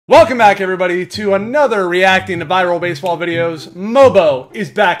Welcome back, everybody, to another reacting to viral baseball videos. MOBO is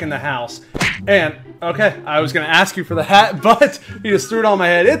back in the house. And, okay, I was going to ask you for the hat, but you just threw it on my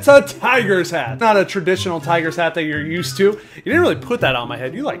head. It's a Tigers hat. Not a traditional Tigers hat that you're used to. You didn't really put that on my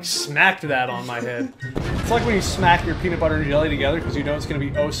head. You, like, smacked that on my head. It's like when you smack your peanut butter and jelly together because you know it's going to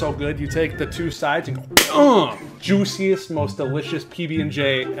be oh so good. You take the two sides and go, juiciest, most delicious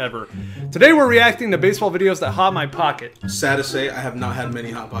PB&J ever. Today we're reacting to baseball videos that hot my pocket. Sad to say, I have not had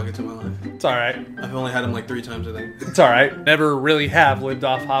many Hot Pockets in my life. It's alright. I've only had them like 3 times, I think. It's alright. Never really have lived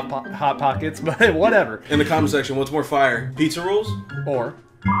off hot pockets, but whatever. In the comment section, what's more fire? Pizza rolls? Or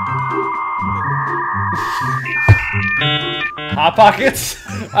Hot Pockets?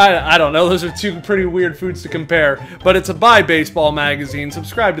 I don't know. Those are two pretty weird foods to compare. But it's a Buy Baseball magazine.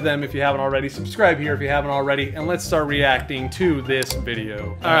 Subscribe to them if you haven't already. Subscribe here if you haven't already. And let's start reacting to this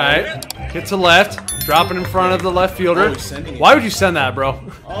video. Alright. Hit to left. Drop it in front of the left fielder. Oh, why would you send that, bro?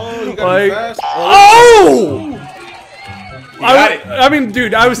 Oh, you got me fast. Oh! I mean,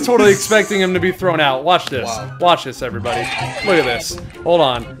 dude, I was totally expecting him to be thrown out. Watch this. Wow. Watch this, everybody. Look at this. Hold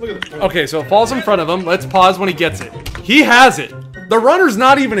on. Look at this. Okay, so it falls in front of him. Let's pause when he gets it. He has it. The runner's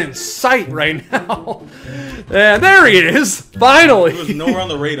not even in sight right now. And there he is. Finally. He was nowhere on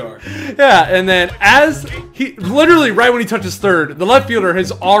the radar. Yeah, and then as he, literally right when he touches third, the left fielder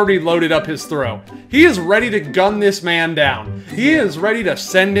has already loaded up his throw. He is ready to gun this man down. He is ready to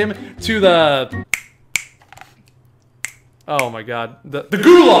send him to the... Oh my god. The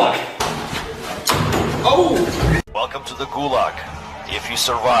gulag! Oh! Welcome to the gulag. If you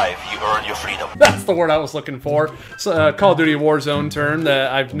survive, you earn your freedom. That's the word I was looking for. Call of Duty Warzone term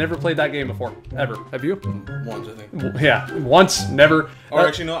that I've never played that game before. Ever. Have you? Once, I think. Yeah. Once. Never. Or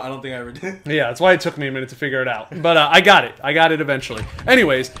actually, no, I don't think I ever did. Yeah, that's why it took me a minute to figure it out. But I got it. I got it eventually.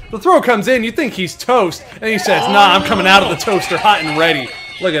 Anyways, the throw comes in. You think he's toast. And he says, nah, I'm coming out of the toaster hot and ready.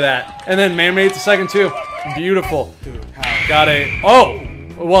 Look at that. And then man made it to second, too. Beautiful. Dude, how? Got a... Oh!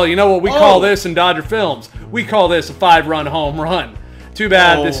 Well, you know what we call this in Dodger films? We call this a 5-run home run. Too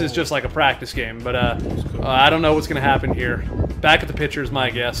bad this is just like a practice game, but I don't know what's going to happen here. Back at the pitcher is my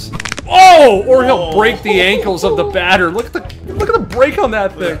guess. Oh! Or he'll break the ankles of the batter. Look at the break on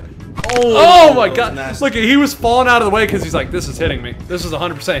that thing. Oh my god. Look, he was falling out of the way because he's like, this is hitting me. This is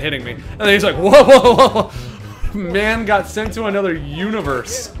 100% hitting me. And then he's like, whoa, whoa, whoa. Man got sent to another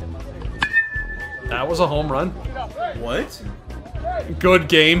universe. That was a home run. What? Good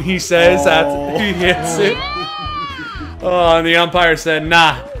game, he says. He hits it. Oh, and the umpire said,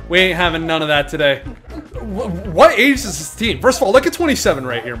 nah, we ain't having none of that today. What age is this team? First of all, look at 27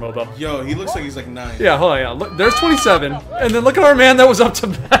 right here, MOBO. Yo, he looks like he's like 9. Yeah, hold on, yeah. Look, there's 27. And then look at our man that was up to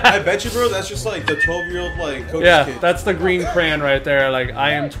bat. I bet you, bro, that's just like the 12-year-old, like, coach's kid. That's the green crayon right there. Like,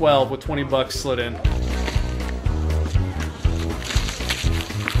 I am 12 with 20 bucks slid in.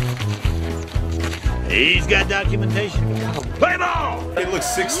 He's got documentation. Play ball! He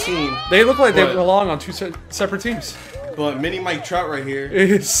looks 16. They look like they belong on 2 separate teams. But Mini Mike Trout right here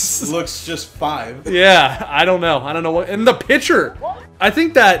looks just 5. Yeah, I don't know. I don't know what. And the pitcher, I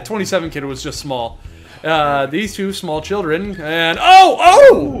think that 27 kid was just small. These two small children, and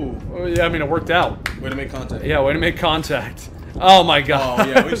oh! Yeah, I mean, it worked out. Way to make contact. Yeah, way to make contact. Oh my god. Oh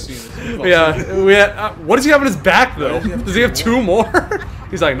yeah, we've seen this. Yeah, what does he have in his back though? Does he have 2 more?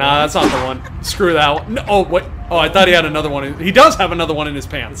 He's like, nah, that's not the one. Screw that one. No, oh, what? Oh, I thought he had another one. He does have another one in his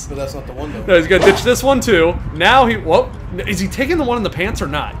pants. But that's not the one though. No, he's gonna ditch this one too. Now whoa, is he taking the one in the pants or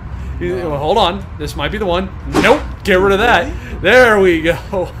not? Well, hold on, this might be the one. Nope, get rid of that. There we go.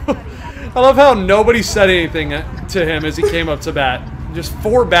 I love how nobody said anything to him as he came up to bat. Just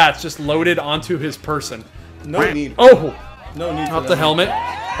 4 bats just loaded onto his person. No need. Oh, no need. off the helmet.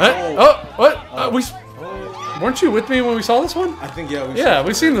 What? Weren't you with me when we saw this one? I think, yeah.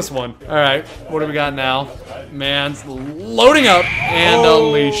 We've seen this one. All right, what do we got now? Man's loading up and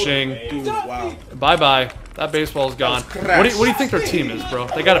unleashing. Dude, wow. Bye-bye. That baseball's gone. What do you think their team is, bro?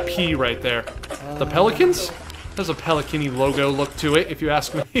 They got a P right there. The Pelicans? There's a Pelican-y logo look to it, if you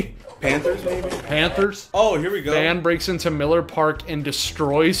ask me. Panthers, maybe? Panthers. Oh, here we go. Fan breaks into Miller Park and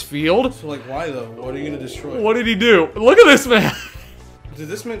destroys field. So, like, why, though? What are you going to destroy? What did he do? Look at this man. Did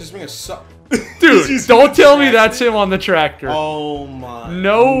this man just bring a suck? Dude, don't tell me that's him on the tractor. Oh, my.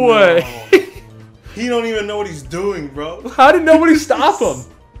 No way. He don't even know what he's doing, bro. How did nobody stop him?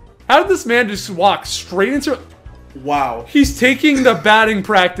 How did this man just walk straight into it? Wow. He's taking the batting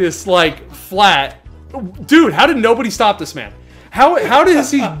practice, like, flat. Dude, how did nobody stop this man? How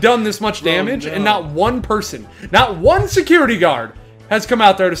has he done this much damage and not one person, not one security guard has come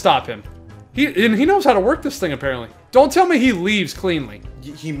out there to stop him? He knows how to work this thing, apparently. Don't tell me he leaves cleanly.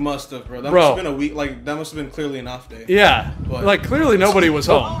 He must have, bro. That must have been a week. Like, that must have been clearly an off day. Yeah. But like, clearly nobody was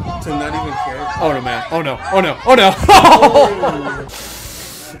home. To not even care. Oh, no, man. Oh, no. Oh, no. Oh, no.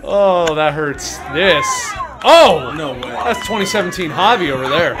 Oh, that hurts. This. Oh! No way. That's 2017 Javi over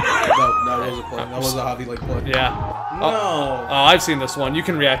there. That was a play. That was a Javi-like play. Yeah. No. Oh, I've seen this one. You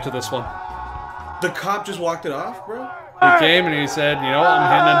can react to this one. The cop just walked it off, bro? He came and he said, you know, I'm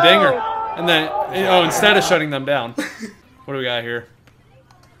hitting a dinger. And then, oh, instead of shutting them down. What do we got here?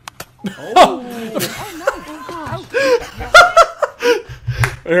 Oh.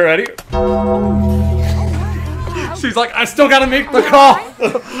 Are you ready? She's like, I still gotta make the call.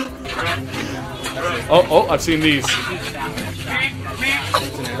 Oh, I've seen these.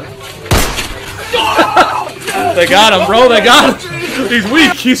 They got him, bro. They got him. He's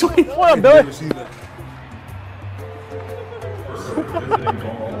weak. He's weak. What up, Billy?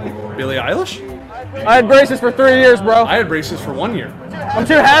 Billie Eilish? I had braces for 3 years, bro. I had braces for 1 year. I'm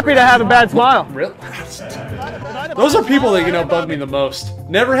too happy to have a bad smile. Really? Those are people that, you know, bug me the most.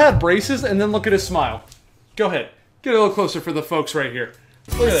 Never had braces and then look at his smile. Go ahead. Get a little closer for the folks right here.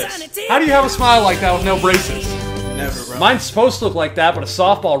 Look at this. How do you have a smile like that with no braces? Never, bro. Mine's supposed to look like that, but a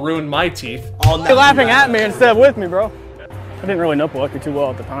softball ruined my teeth. You're laughing at me instead of with me, bro. I didn't really know Pawecki too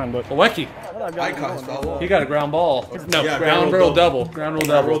well at the time, but... Pawecki. I caught his foul ball. He got a ground ball. No, Yeah, ground rule double. Ground rule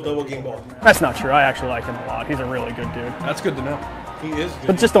double. double game ball. That's not true. I actually like him a lot. He's a really good dude. That's good to know. He is good.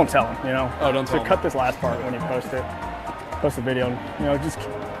 But just don't tell him, you know? Oh, don't tell him. Cut this last part when you post it. Post the video, you know, just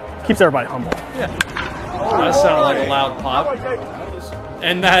keeps everybody humble. Yeah. That sounded like a loud pop.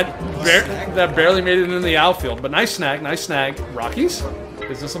 And that barely made it into the outfield. But nice snag, nice snag. Rockies?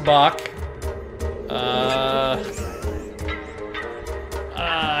 Is this a balk?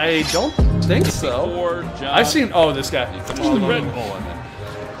 I don't think so. I've seen. Oh, this guy.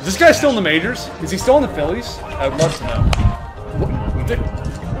 Is this guy still in the majors? Is he still in the Phillies? I would love to know.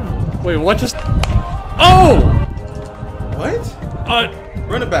 Wait, what just? Oh! What?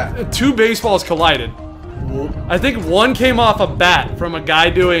 Run it back. 2 baseballs collided. I think one came off a bat from a guy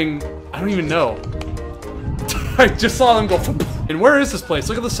doing. I don't even know. I just saw them go. And where is this place?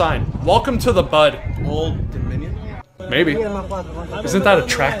 Look at the sign. Welcome to the Bud. Old Dominion? Maybe. Isn't that a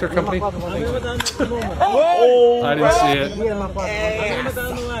tractor company? I didn't see it.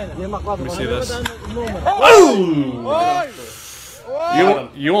 Let me see this. Oh!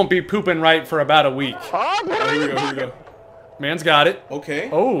 You won't be pooping right for about a week. Oh, here we go. Man's got it. Okay.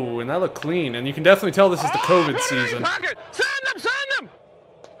 Oh, and that looked clean. And you can definitely tell this is the COVID season. Send them!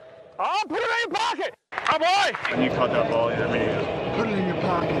 I'll put it in your pocket! Oh boy! And you caught that ball, yeah, me. Put it in your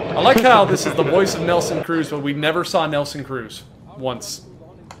pocket. I like how this is the voice of Nelson Cruz, but we never saw Nelson Cruz once.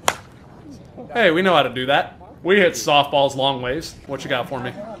 Hey, we know how to do that. We hit softballs long ways. What you got for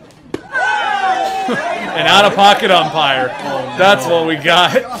me? An out-of-pocket umpire. That's what we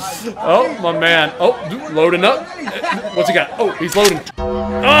got. Oh, my man. Oh, loading up. What's he got? Oh, he's loading.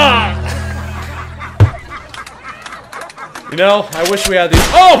 Ah! You know, I wish we had these.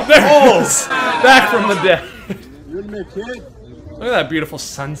 Oh, there it is! Back from the dead. Look at that beautiful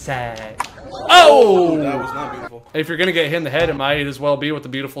sunset. Oh! That was not beautiful. If you're going to get hit in the head, it might as well be with the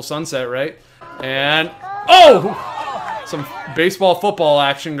beautiful sunset, right? And, oh! Some baseball, football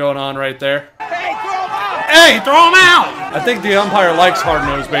action going on right there. Hey, throw him out! I think the umpire likes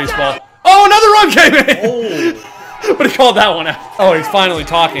hard-nosed baseball. Oh, another run came in! Oh. But he called that one out. Oh, he's finally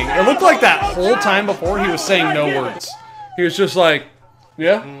talking. It looked like that whole time before he was saying no words. He was just like,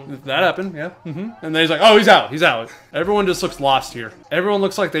 yeah, that happened, yeah, And then he's like, oh, he's out. Everyone just looks lost here. Everyone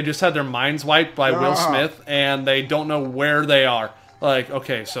looks like they just had their minds wiped by Will Smith, and they don't know where they are. Like,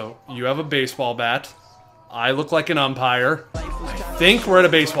 okay, so you have a baseball bat. I look like an umpire. I think we're at a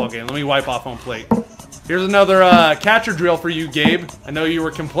baseball game. Let me wipe off home plate. Here's another catcher drill for you, Gabe. I know you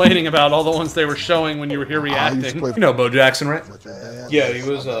were complaining about all the ones they were showing when you were here reacting. You know Bo Jackson, right? Yeah, he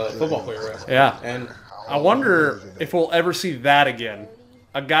was a football player, right? Yeah. And I wonder if we'll ever see that again.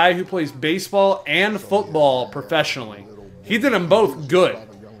 A guy who plays baseball and football professionally. He did them both good.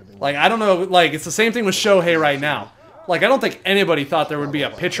 Like, I don't know, like, it's the same thing with Shohei right now. Like, I don't think anybody thought there would be a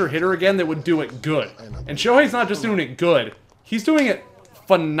pitcher-hitter again that would do it good. And Shohei's not just doing it good. He's doing it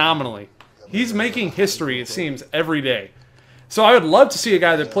phenomenally. He's making history, it seems, every day. So I would love to see a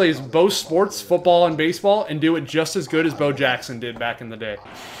guy that plays both sports, football and baseball, and do it just as good as Bo Jackson did back in the day.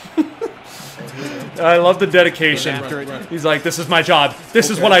 I love the dedication. He's like, this is my job. This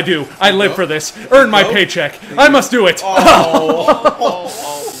is what I do. I live for this. Earn my paycheck. I must do it.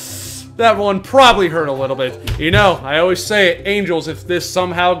 That one probably hurt a little bit. You know, I always say, Angels, if this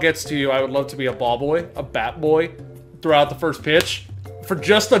somehow gets to you, I would love to be a ball boy, a bat boy, throughout the first pitch, for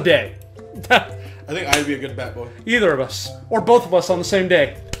just a day. I think I'd be a good bat boy. Either of us. Or both of us on the same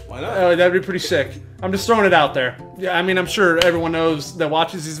day. Why not? That'd be pretty sick. I'm just throwing it out there. Yeah, I mean, I'm sure everyone knows that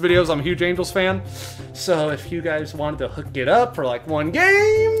watches these videos. I'm a huge Angels fan. So if you guys wanted to hook it up for like one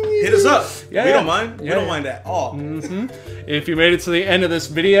game, hit us up. Yeah, we don't mind. Yeah, we don't mind at all. If you made it to the end of this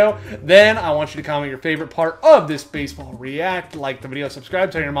video, then I want you to comment your favorite part of this baseball react. Like the video,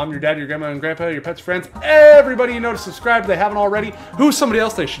 subscribe, tell your mom, your dad, your grandma, and grandpa, your pets, friends, everybody you know to subscribe if they haven't already. Who's somebody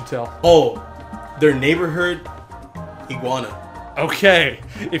else they should tell? Oh, their neighborhood iguana. Okay,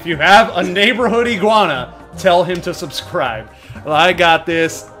 if you have a neighborhood iguana, tell him to subscribe. Well, I got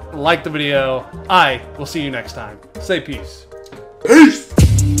this. Like the video. I will see you next time. Say peace.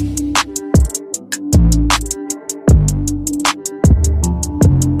 Peace!